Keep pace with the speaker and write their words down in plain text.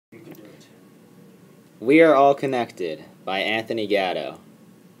We Are All Connected by Anthony Gatto.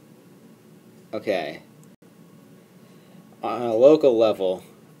 Okay. On a local level,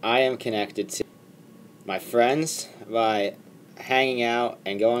 I am connected to my friends by hanging out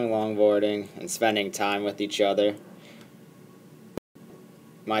and going longboarding and spending time with each other.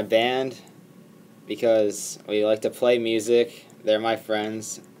 My band, because we like to play music. They're my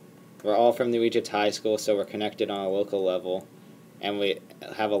friends. We're all from New Egypt High School, so we're connected on a local level, and we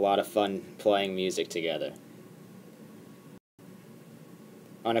have a lot of fun playing music together.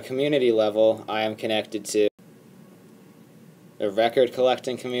 On a community level, I am connected to the record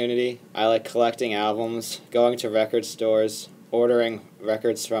collecting community. I like collecting albums, going to record stores, ordering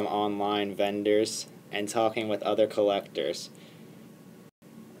records from online vendors, and talking with other collectors.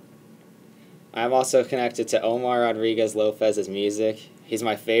 I'm also connected to Omar Rodriguez Lopez's music. He's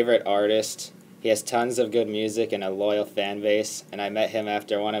my favorite artist. He has tons of good music and a loyal fan base, and I met him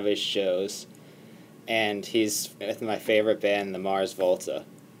after one of his shows. And he's with my favorite band, the Mars Volta.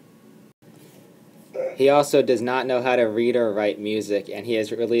 He also does not know how to read or write music, and he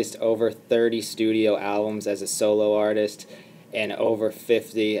has released over 30 studio albums as a solo artist and over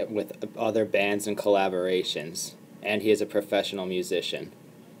 50 with other bands and collaborations. And he is a professional musician.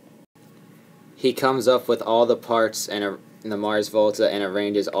 He comes up with all the parts in the Mars Volta and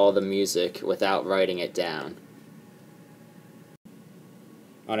arranges all the music without writing it down.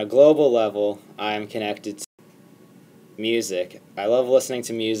 On a global level, I am connected to music. I love listening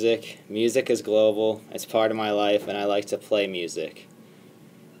to music. Music is global. It's part of my life, and I like to play music.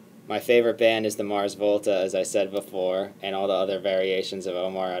 My favorite band is the Mars Volta, as I said before, and all the other variations of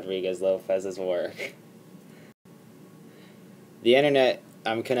Omar Rodriguez Lopez's work. The internet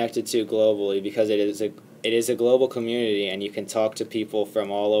I'm connected to globally because it is a global community, and you can talk to people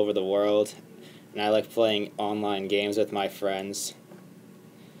from all over the world, and I like playing online games with my friends.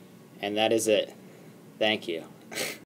 And that is it. Thank you.